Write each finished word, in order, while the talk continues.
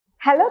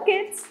Hello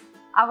kids!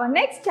 Our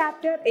next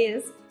chapter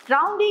is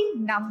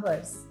rounding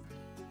numbers.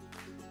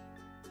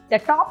 The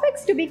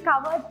topics to be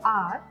covered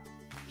are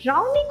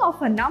rounding of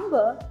a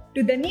number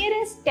to the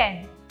nearest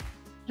 10,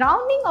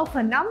 rounding of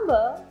a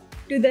number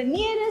to the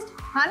nearest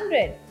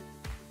 100,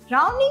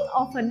 rounding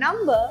of a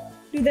number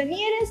to the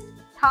nearest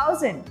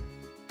 1000,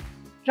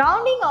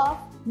 rounding of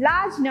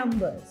large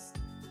numbers,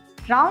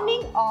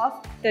 rounding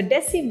of the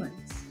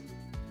decimals,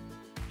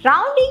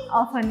 rounding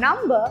of a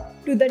number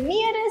to the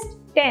nearest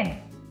 10.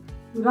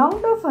 To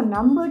round off a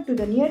number to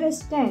the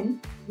nearest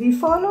 10, we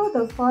follow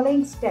the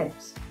following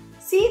steps.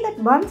 See that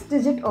ones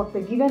digit of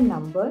the given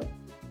number.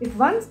 If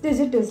ones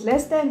digit is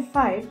less than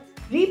 5,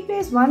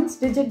 replace ones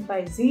digit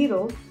by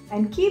 0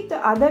 and keep the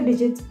other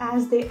digits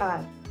as they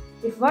are.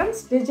 If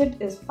ones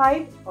digit is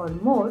 5 or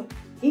more,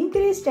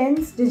 increase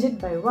tens digit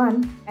by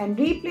 1 and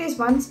replace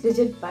ones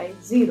digit by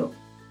 0.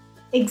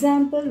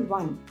 Example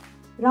 1.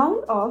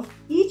 Round off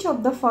each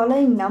of the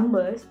following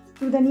numbers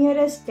to the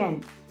nearest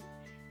 10.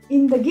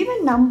 In the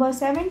given number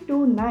 7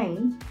 to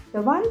 9,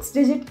 the ones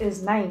digit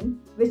is 9,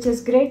 which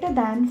is greater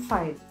than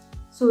 5.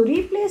 So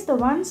replace the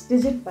ones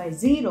digit by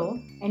 0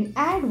 and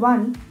add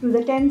 1 to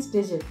the tens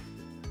digit.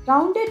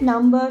 Rounded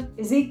number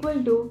is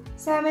equal to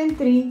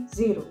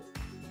 730.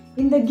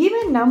 In the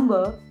given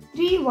number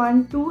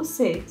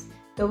 3126,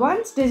 the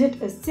ones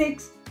digit is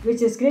 6,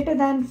 which is greater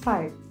than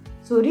 5.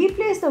 So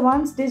replace the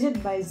ones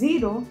digit by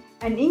 0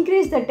 and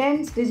increase the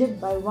tens digit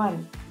by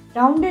 1.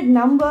 Rounded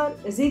number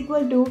is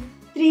equal to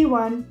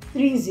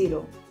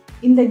 3130.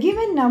 In the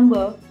given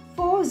number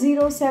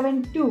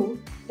 4072,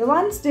 the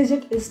ones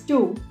digit is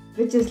 2,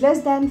 which is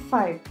less than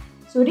 5.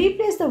 So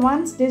replace the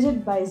ones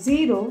digit by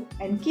 0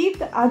 and keep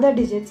the other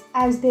digits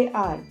as they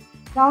are.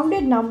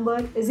 Rounded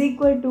number is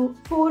equal to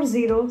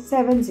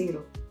 4070.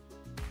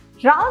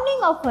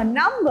 Rounding of a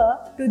number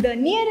to the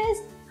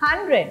nearest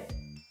 100.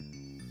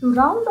 To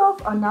round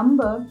off a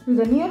number to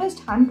the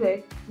nearest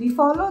 100, we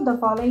follow the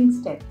following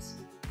steps.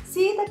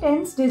 See the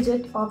tens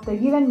digit of the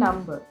given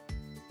number.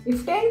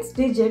 If tens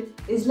digit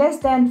is less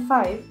than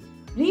 5,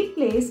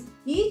 replace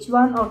each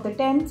one of the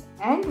tens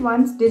and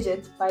ones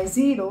digits by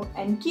 0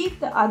 and keep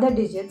the other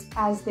digits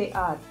as they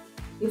are.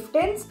 If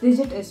tens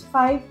digit is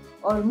 5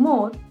 or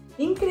more,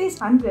 increase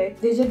 100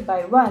 digit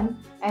by 1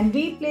 and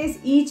replace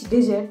each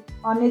digit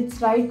on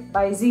its right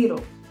by 0.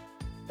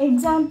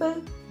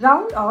 Example,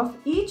 round off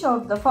each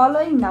of the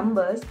following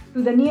numbers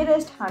to the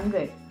nearest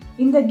 100.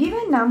 In the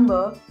given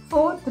number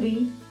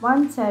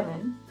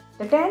 4317,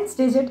 the tens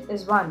digit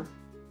is 1,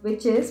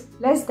 which is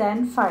less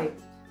than 5.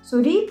 So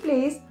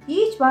replace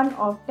each one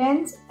of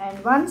tens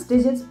and ones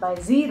digits by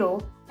 0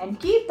 and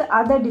keep the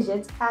other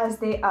digits as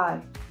they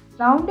are.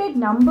 Rounded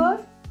number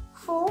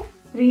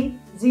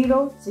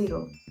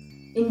 4300.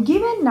 In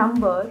given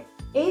number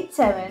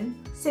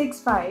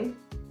 8765,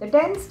 the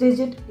tens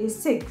digit is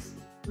 6,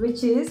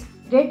 which is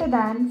greater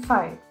than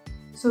 5.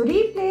 So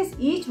replace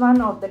each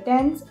one of the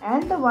tens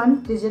and the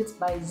ones digits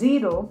by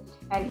 0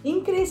 and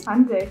increase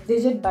 100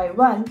 digit by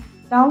 1.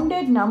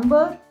 Rounded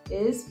number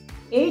is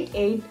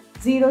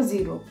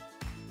 8800.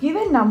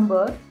 Given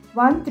number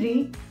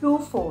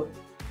 1324.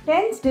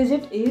 Tens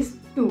digit is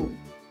 2,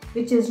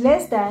 which is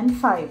less than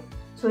 5.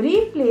 So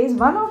replace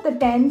one of the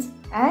tens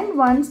and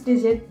ones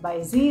digit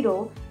by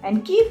 0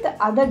 and keep the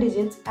other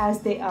digits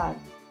as they are.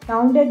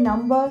 Rounded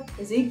number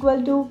is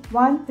equal to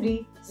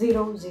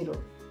 1300.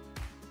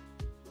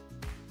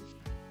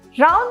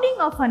 Rounding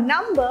of a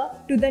number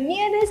to the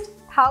nearest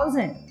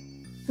 1000.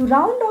 To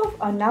round off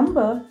a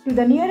number to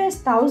the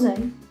nearest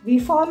 1000, we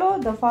follow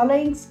the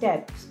following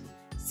steps.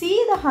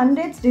 See the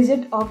hundreds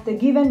digit of the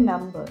given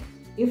number.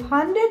 If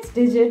hundreds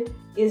digit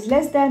is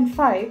less than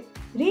 5,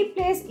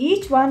 replace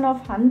each one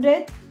of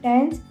hundreds,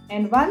 tens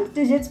and ones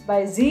digits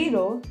by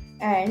 0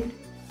 and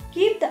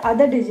keep the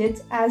other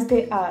digits as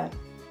they are.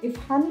 If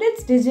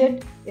hundreds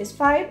digit is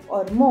 5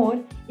 or more,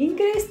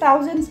 increase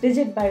thousands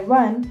digit by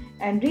 1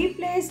 and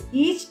replace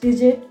each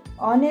digit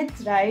on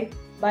its right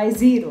by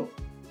 0.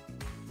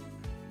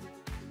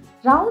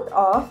 Round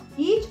off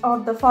each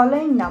of the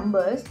following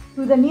numbers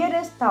to the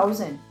nearest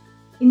 1000.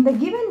 In the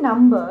given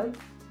number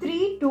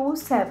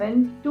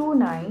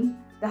 32729,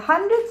 the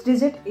hundreds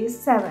digit is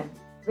 7,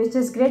 which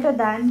is greater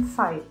than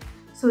 5.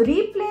 So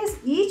replace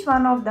each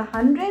one of the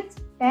hundreds,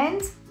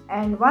 tens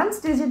and ones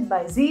digit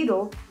by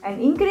 0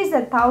 and increase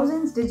the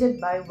thousands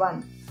digit by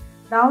 1.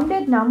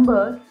 Rounded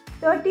number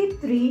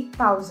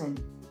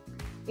 33,000.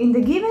 In the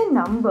given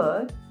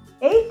number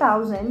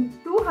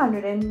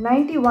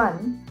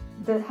 8291,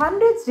 the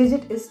hundreds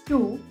digit is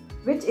 2,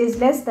 which is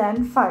less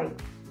than 5.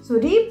 So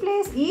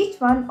replace each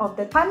one of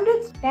the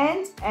hundreds,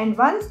 tens and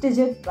ones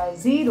digit by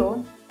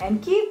 0 and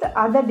keep the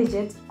other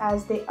digits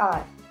as they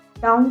are.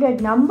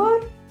 Rounded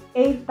number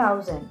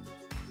 8000.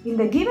 In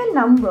the given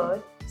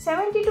number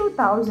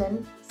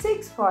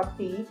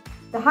 72,640,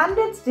 the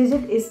hundreds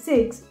digit is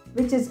 6,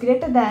 which is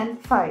greater than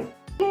 5.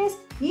 Replace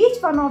each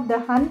one of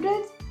the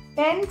hundreds,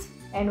 tens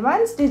and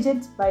ones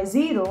digits by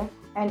 0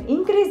 and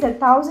increase the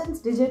thousands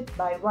digit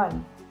by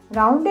 1.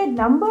 Rounded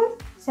number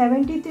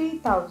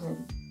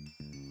 73,000.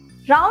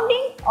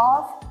 Rounding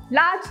of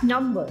large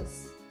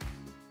numbers.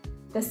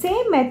 The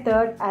same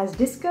method as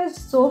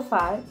discussed so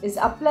far is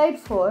applied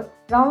for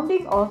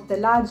rounding of the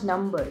large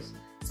numbers.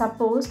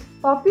 Suppose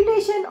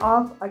population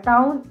of a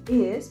town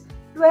is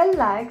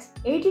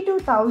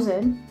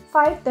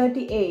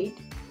 12,82,538.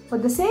 For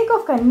the sake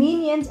of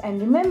convenience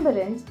and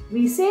remembrance,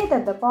 we say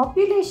that the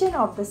population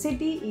of the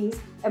city is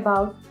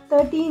about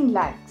 13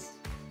 lakhs.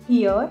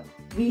 Here,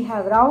 we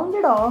have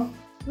rounded off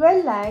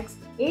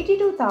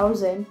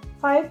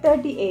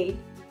 12,82,538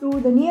 to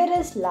the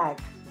nearest lakh.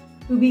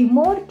 To be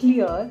more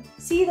clear,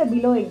 see the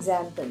below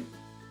example.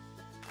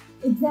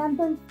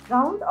 Example: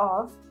 round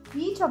off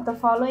each of the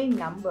following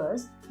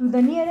numbers to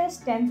the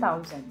nearest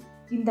 10,000.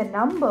 In the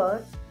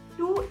number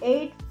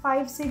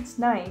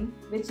 28569,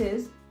 which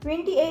is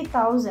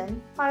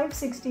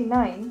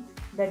 28,569,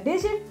 the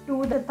digit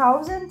to the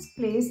thousands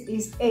place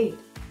is 8,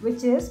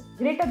 which is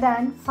greater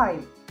than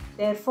 5.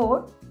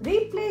 Therefore,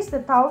 replace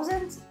the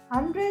thousands,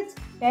 hundreds,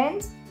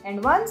 tens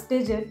and ones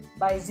digit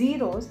by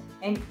zeros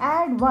and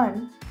add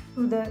 1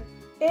 to the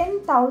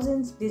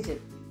 10,000s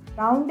digit.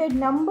 Rounded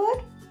number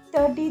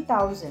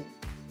 30,000.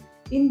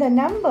 In the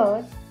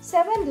number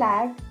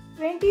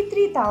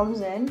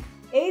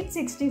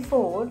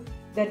 7,23,864,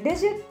 the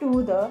digit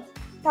to the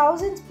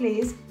thousands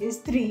place is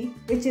 3,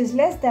 which is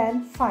less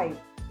than 5.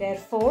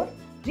 Therefore,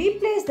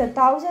 replace the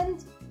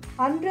thousands,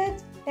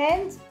 hundreds,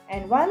 tens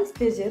and ones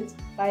digits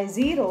by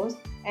zeros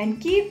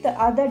and keep the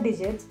other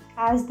digits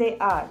as they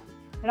are.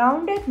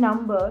 Rounded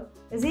number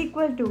is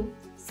equal to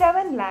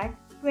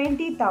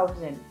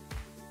 7,20,000.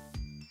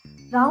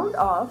 Round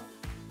off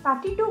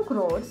 32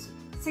 crores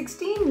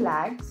 16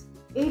 lakhs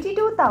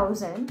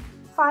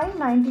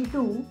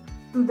 82,592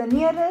 to the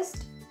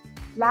nearest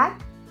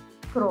lakh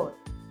crore.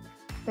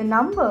 The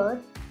number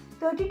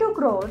 32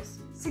 crores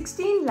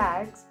 16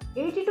 lakhs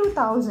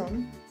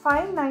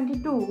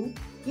 82,592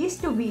 is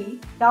to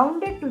be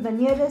rounded to the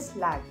nearest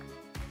lakh.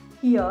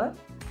 Here,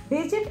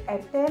 digit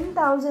at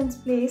 10,000's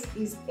place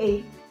is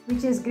 8,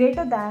 which is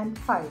greater than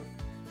 5.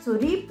 So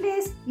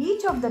replace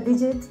each of the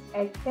digits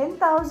at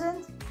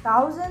 10,000s,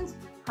 thousands,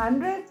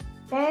 hundreds,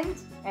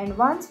 tens and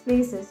ones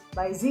places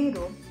by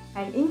 0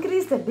 and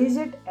increase the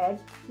digit at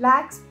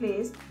lakhs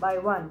place by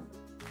 1.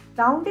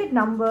 Rounded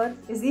number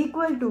is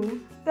equal to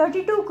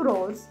 32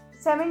 crores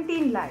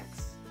 17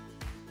 lakhs.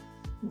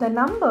 The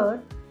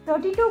number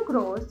 32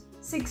 crores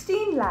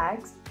 16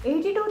 lakhs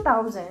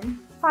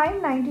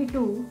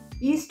 82,592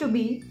 is to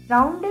be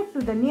rounded to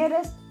the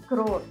nearest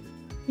crore.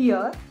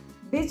 Here,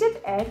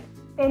 digit at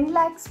 10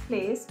 lakhs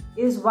place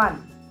is 1,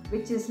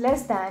 which is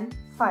less than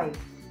 5.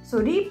 So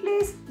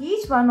replace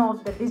each one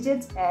of the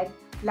digits at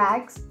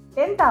lakhs,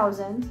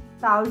 10,000s,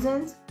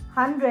 thousands,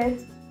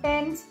 hundreds,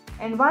 tens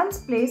and ones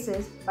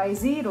places by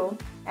 0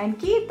 and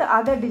keep the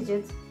other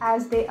digits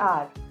as they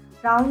are.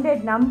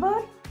 Rounded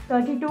number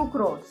 32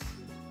 crores.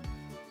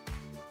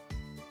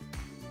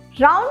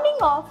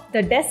 Rounding off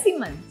the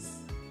decimals.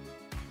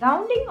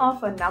 Rounding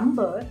off a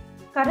number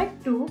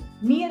correct to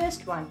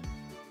nearest one.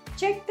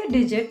 Check the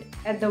digit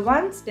at the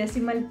ones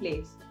decimal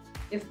place.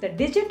 If the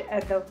digit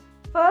at the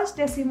first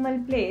decimal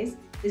place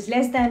is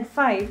less than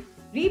 5,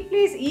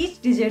 replace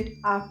each digit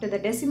after the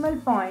decimal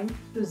point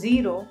to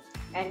 0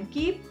 and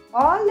keep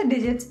all the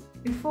digits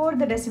before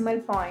the decimal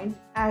point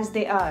as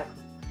they are.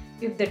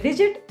 If the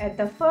digit at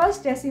the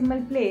first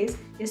decimal place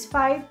is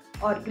 5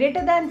 or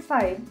greater than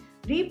 5,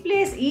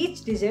 replace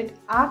each digit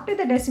after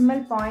the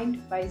decimal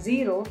point by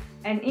 0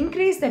 and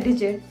increase the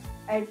digit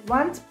at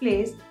ones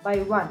place by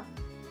 1.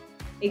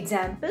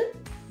 Example: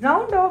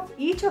 round off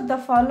each of the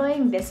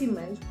following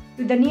decimals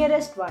to the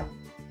nearest one.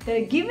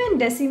 The given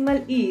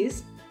decimal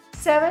is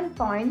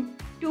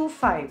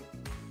 7.25.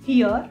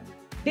 Here,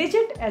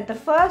 digit at the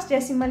first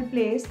decimal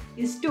place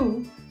is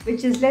 2,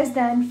 which is less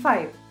than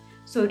 5.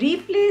 So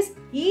replace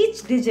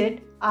each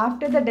digit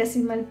after the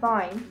decimal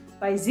point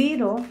by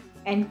 0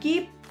 and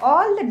keep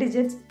all the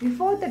digits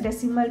before the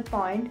decimal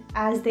point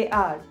as they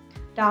are.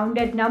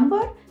 Rounded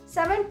number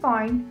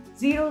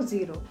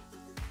 7.00.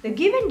 The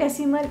given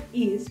decimal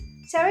is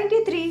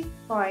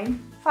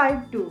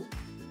 73.52.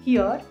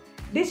 Here,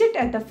 digit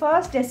at the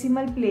first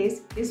decimal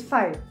place is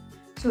 5.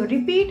 So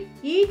repeat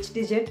each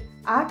digit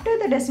after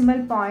the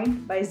decimal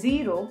point by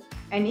 0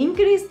 and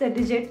increase the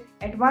digit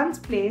at ones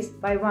place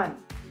by 1.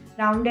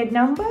 Rounded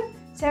number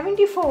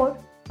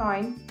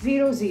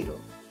 74.00.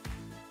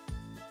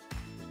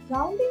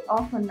 Rounding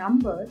off a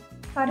number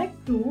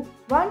correct to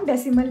one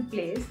decimal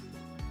place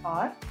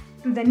or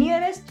to the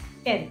nearest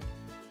 10.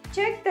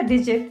 Check the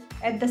digit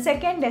at the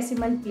second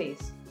decimal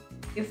place.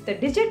 If the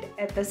digit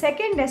at the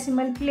second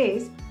decimal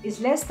place is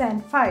less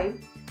than 5,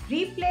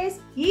 replace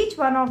each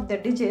one of the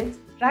digits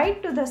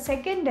right to the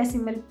second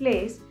decimal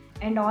place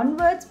and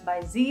onwards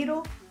by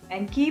 0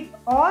 and keep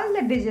all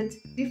the digits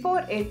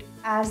before it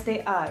as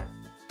they are.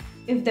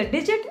 If the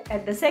digit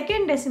at the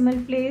second decimal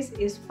place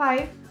is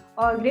 5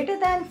 or greater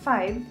than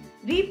 5,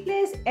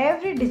 replace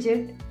every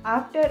digit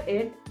after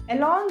it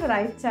along the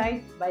right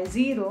side by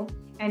 0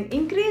 and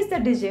increase the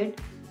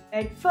digit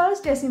at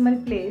first decimal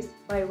place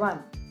by 1.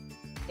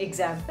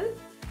 Example: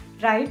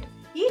 write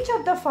each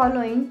of the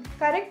following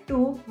correct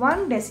to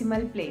one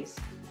decimal place.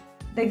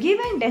 The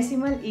given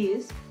decimal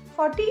is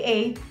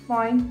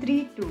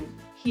 48.32.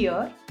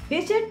 Here,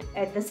 digit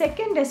at the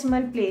second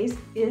decimal place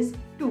is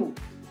 2,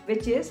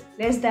 which is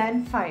less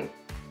than 5.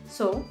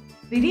 So,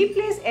 we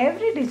replace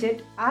every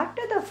digit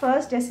after the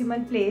first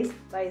decimal place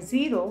by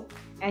 0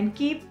 and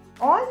keep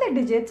all the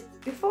digits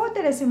before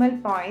the decimal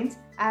points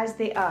as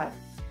they are.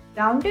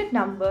 Rounded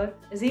number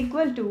is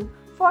equal to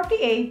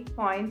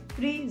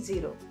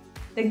 48.30.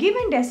 The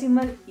given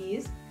decimal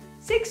is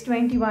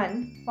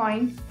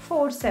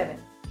 621.47.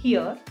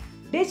 Here,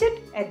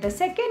 digit at the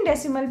second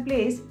decimal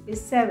place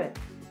is 7,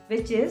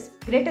 which is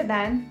greater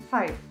than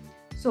 5.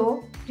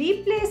 So,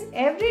 replace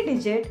every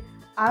digit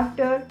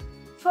after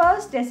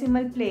first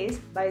decimal place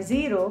by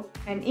 0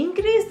 and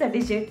increase the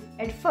digit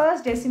at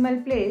first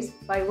decimal place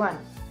by 1.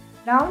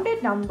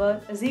 Rounded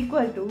number is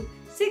equal to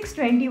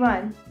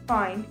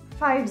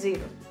 621.50.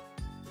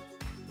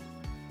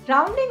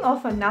 Rounding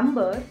of a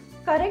number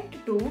correct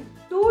to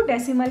 2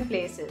 decimal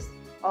places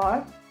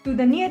or to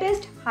the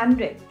nearest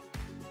 100.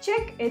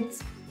 Check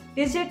its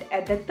digit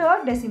at the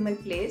third decimal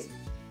place.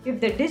 If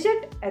the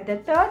digit at the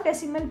third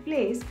decimal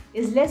place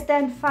is less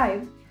than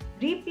 5,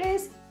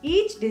 replace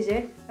each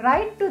digit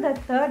right to the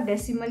third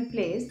decimal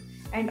place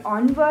and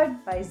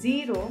onward by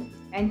 0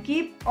 and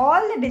keep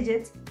all the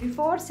digits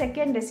before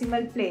second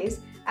decimal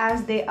place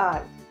as they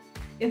are.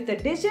 If the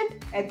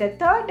digit at the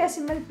third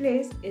decimal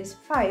place is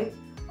 5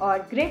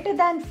 or greater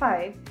than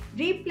 5,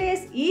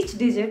 replace each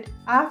digit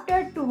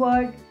after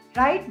toward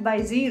right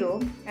by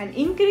 0 and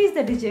increase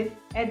the digit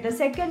at the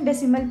second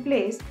decimal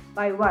place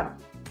by 1.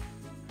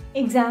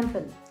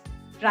 Example: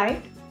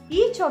 write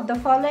each of the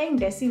following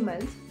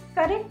decimals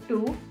correct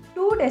to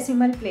 2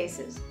 decimal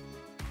places.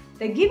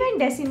 The given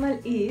decimal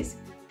is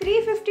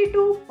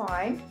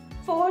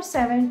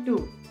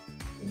 352.472.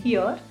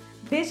 Here,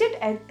 digit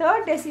at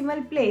third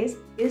decimal place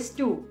is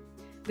 2,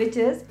 which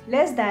is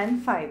less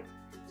than 5.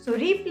 So,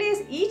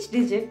 replace each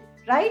digit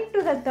right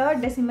to the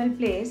third decimal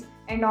place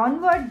and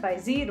onward by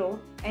 0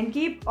 and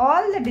keep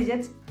all the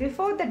digits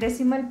before the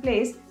decimal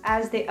place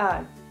as they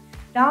are.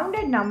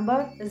 Rounded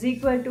number is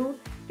equal to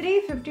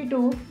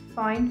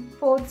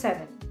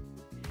 352.47.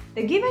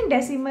 The given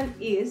decimal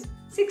is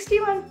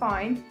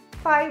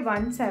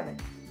 61.517.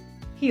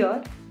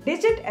 Here,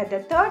 digit at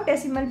the third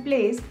decimal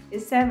place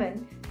is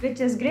 7,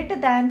 which is greater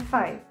than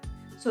 5.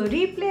 So,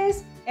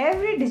 replace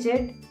every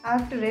digit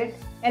after it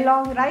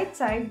along right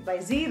side by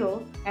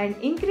 0 and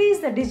increase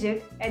the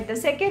digit at the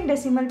second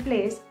decimal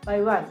place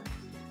by 1.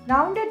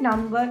 Rounded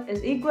number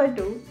is equal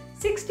to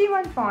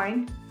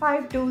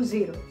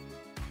 61.520.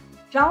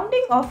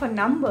 Rounding of a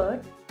number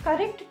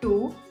correct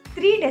to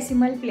 3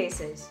 decimal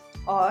places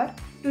or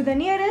to the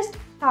nearest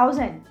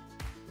 1000.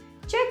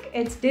 Check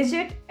its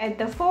digit at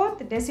the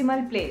fourth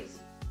decimal place.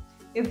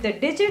 If the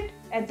digit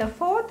at the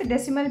fourth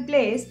decimal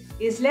place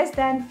is less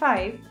than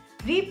 5,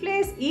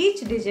 replace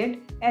each digit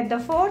at the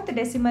fourth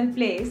decimal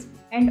place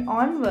and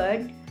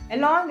onward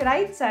along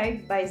right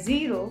side by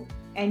 0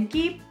 and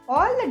keep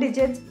all the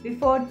digits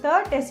before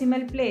third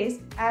decimal place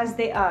as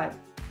they are.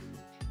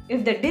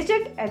 If the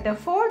digit at the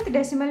fourth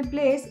decimal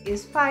place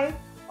is 5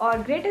 or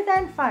greater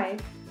than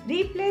 5,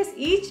 replace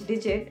each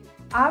digit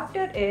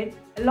after it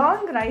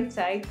along right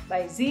side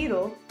by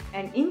 0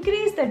 and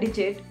increase the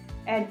digit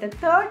at the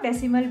third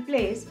decimal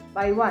place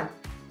by 1.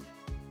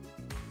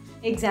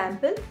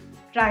 Example: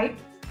 write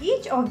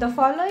each of the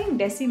following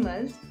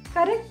decimals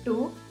correct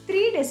to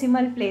 3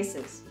 decimal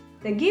places.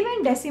 The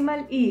given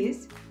decimal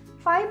is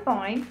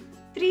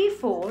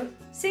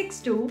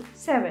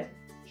 5.34627.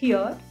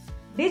 Here,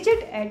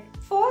 digit at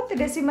fourth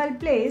decimal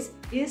place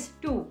is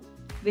 2,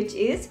 which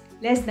is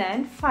less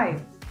than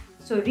 5.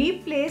 So,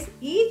 replace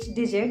each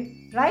digit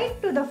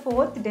right to the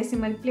fourth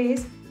decimal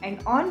place and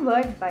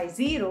onward by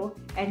 0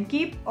 and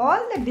keep all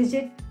the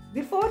digits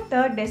before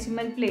third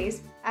decimal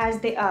place as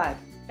they are.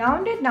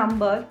 Rounded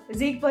number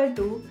is equal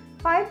to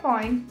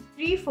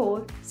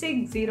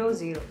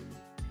 5.34600.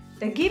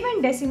 The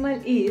given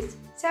decimal is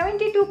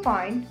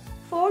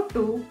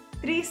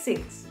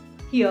 72.4236.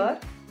 Here,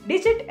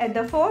 digit at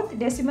the fourth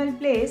decimal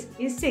place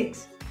is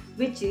 6,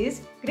 which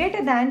is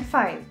greater than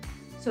 5.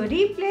 So,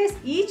 replace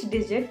each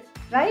digit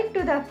right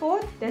to the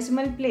fourth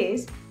decimal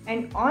place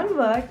and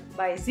onward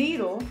by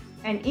 0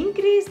 and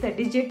increase the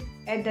digit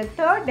at the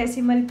third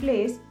decimal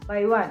place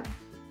by 1.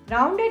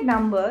 Rounded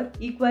number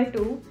equal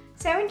to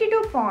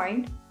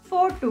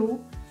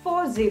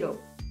 72.4240.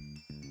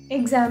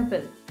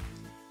 Example: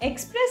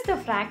 express the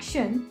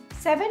fraction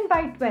 7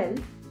 by 12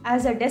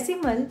 as a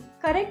decimal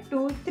correct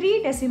to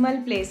 3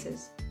 decimal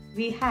places.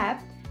 We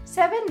have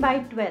 7 by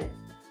 12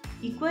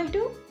 equal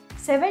to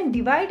 7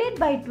 divided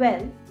by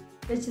 12,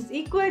 which is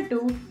equal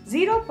to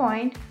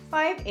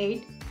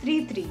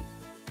 0.5833.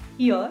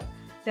 Here,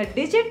 the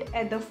digit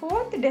at the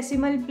fourth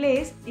decimal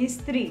place is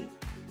 3,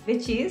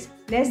 which is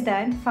less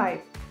than 5.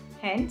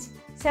 Hence,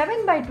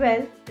 7 by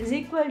 12 is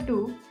equal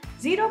to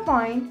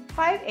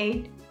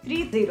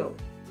 0.5830.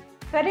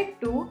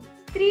 Correct to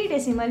 3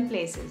 decimal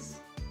places.